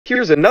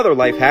Here's another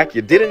life hack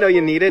you didn't know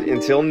you needed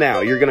until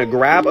now. You're gonna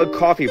grab a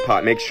coffee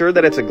pot. Make sure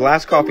that it's a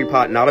glass coffee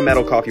pot, not a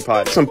metal coffee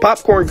pot. Some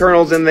popcorn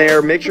kernels in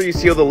there. Make sure you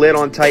seal the lid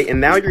on tight.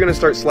 And now you're gonna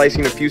start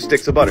slicing a few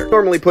sticks of butter.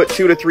 Normally put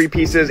 2 to 3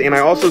 pieces, and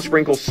I also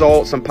sprinkle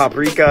salt, some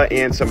paprika,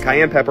 and some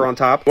cayenne pepper on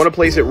top. Want to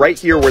place it right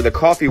here where the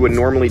coffee would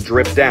normally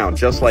drip down,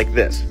 just like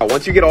this. Now,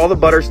 once you get all the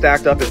butter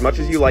stacked up as much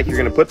as you like, you're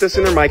gonna put this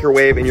in the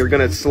microwave, and you're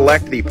gonna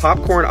select the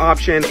popcorn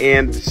option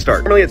and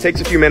start. Normally it takes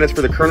a few minutes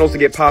for the kernels to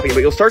get popping, but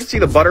you'll start to see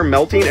the butter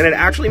melting, and it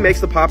actually makes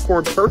the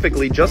popcorn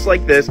perfectly, just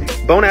like this.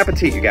 Bon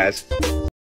appetit, you guys.